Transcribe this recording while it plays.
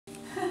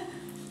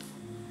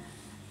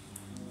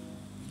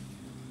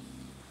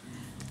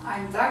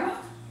I'm Dagmar.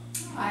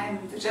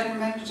 I'm the General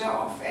Manager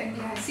of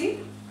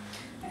NBIC,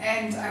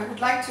 and I would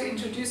like to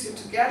introduce you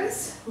to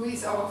Gerdis, who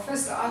is our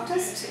first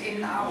artist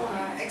in our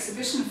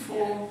exhibition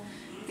for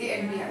the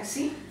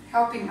NBIC,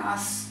 helping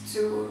us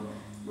to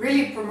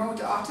really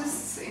promote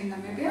artists in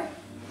Namibia.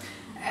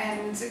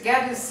 And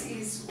Gerdis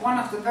is one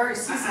of the very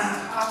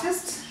seasoned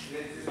artists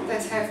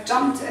that have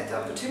jumped at the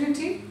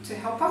opportunity to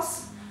help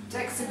us to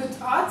exhibit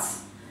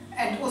arts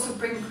and also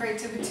bring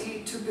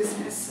creativity to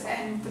business.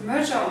 And the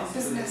merger of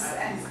business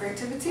and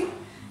creativity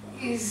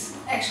is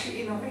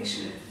actually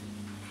innovation.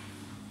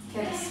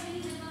 Yes.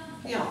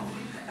 Yeah,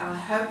 I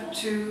hope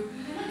to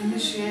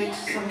initiate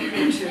some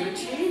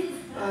creativity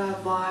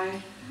by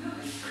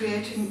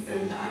creating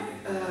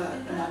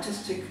an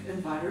artistic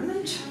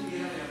environment,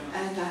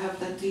 and I hope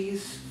that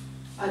these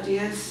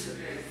ideas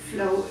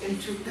flow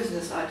into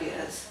business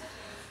ideas.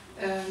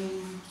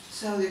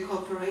 So the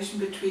cooperation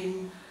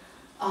between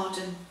art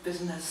and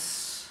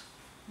business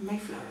may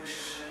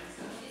flourish.